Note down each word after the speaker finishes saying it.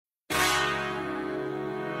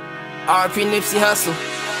R.P. Nipsey Hussle.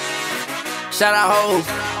 Shout out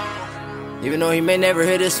Hov, even though he may never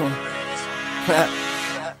hear this one.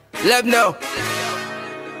 Lebno.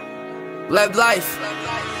 Leb life.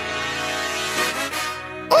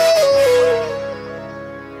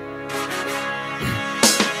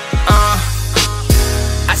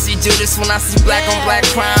 I see Judas when I see black on black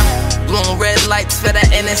crime. Blowing red lights for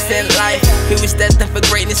that innocent life. He was destined for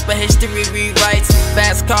greatness, but history rewrites.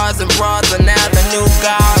 Fast cars and broads are now the new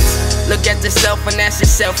gods. Look at yourself and ask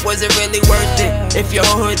yourself, was it really worth it? If your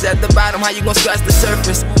whole hood's at the bottom, how you gon' scratch the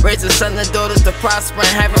surface? Raising sons and daughters to prosper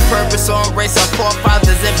and have a purpose, so embrace our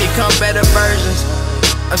forefathers and become better versions.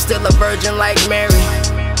 I'm still a virgin like Mary,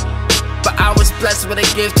 but I was blessed with a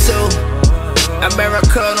gift too.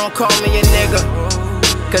 America, don't call me a nigga,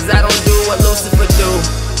 cause I don't do what Lucifer do.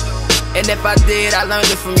 And if I did, I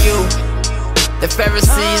learned it from you. The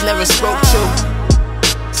Pharisees never spoke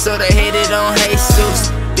truth, so they hated on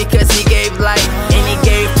Jesus, because he gave life and he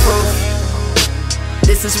gave proof.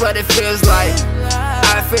 This is what it feels like.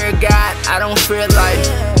 I fear God, I don't fear life.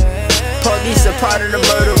 Police are part of the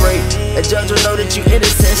murder rate. A judge will know that you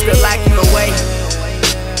innocent, still lock you away.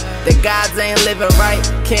 The gods ain't living right,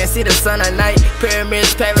 can't see the sun at night.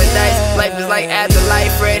 Pyramids, paradise, life is like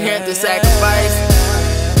afterlife. Red hair through sacrifice.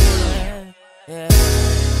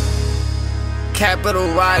 Capital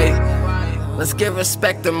right. Let's give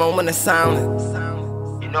respect a moment of silence.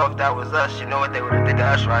 You know, if that was us, you know what they would've did to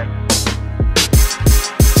us, right?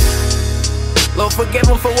 Lord, forgive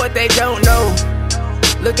them for what they don't know.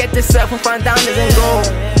 Look at yourself and find diamonds and gold.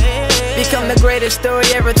 Become the greatest story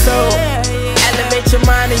ever told. Elevate your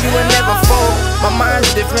mind and you will never fold. My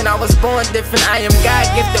mind's different, I was born different. I am God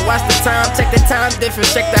gifted, watch the time, check the time different.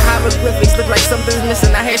 Check the hieroglyphics, look like something's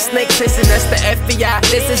missing. I hear snakes hissing, that's the FBI.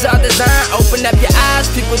 This is our design, open up your eyes.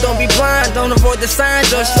 People don't be blind, don't avoid the signs.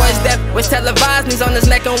 George Floyd's death was televised, knees on his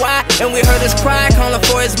neck and why. And we heard his cry, calling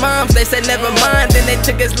for his moms. They said never mind, then they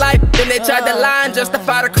took his life. Then they tried to lie and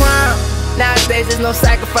justify the crime. Nowadays there's no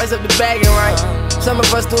sacrifice of the bagging right. Some of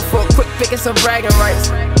us do it for a quick pick and some bragging rights.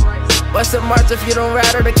 What's a march if you don't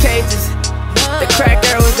rattle the cages? The crack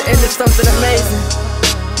arrow is the end of something amazing.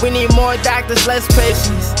 We need more doctors, less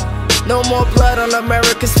patients. No more blood on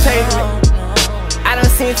America's pavement. I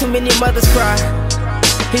done seen too many mothers cry.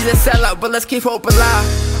 He's a sellout, but let's keep hope alive.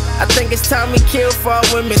 I think it's time we kill for our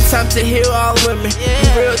women. Time to heal all women, be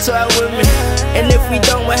real to our women. And if we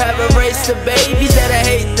don't, we'll have a race of babies that'll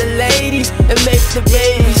hate the ladies and make the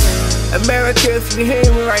babies. America, if you hear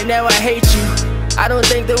me right now, I hate you. I don't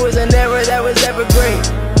think there was an era that was ever great.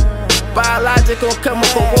 Biological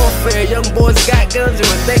chemical warfare. Young boys got guns and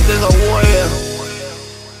would think there's a war here.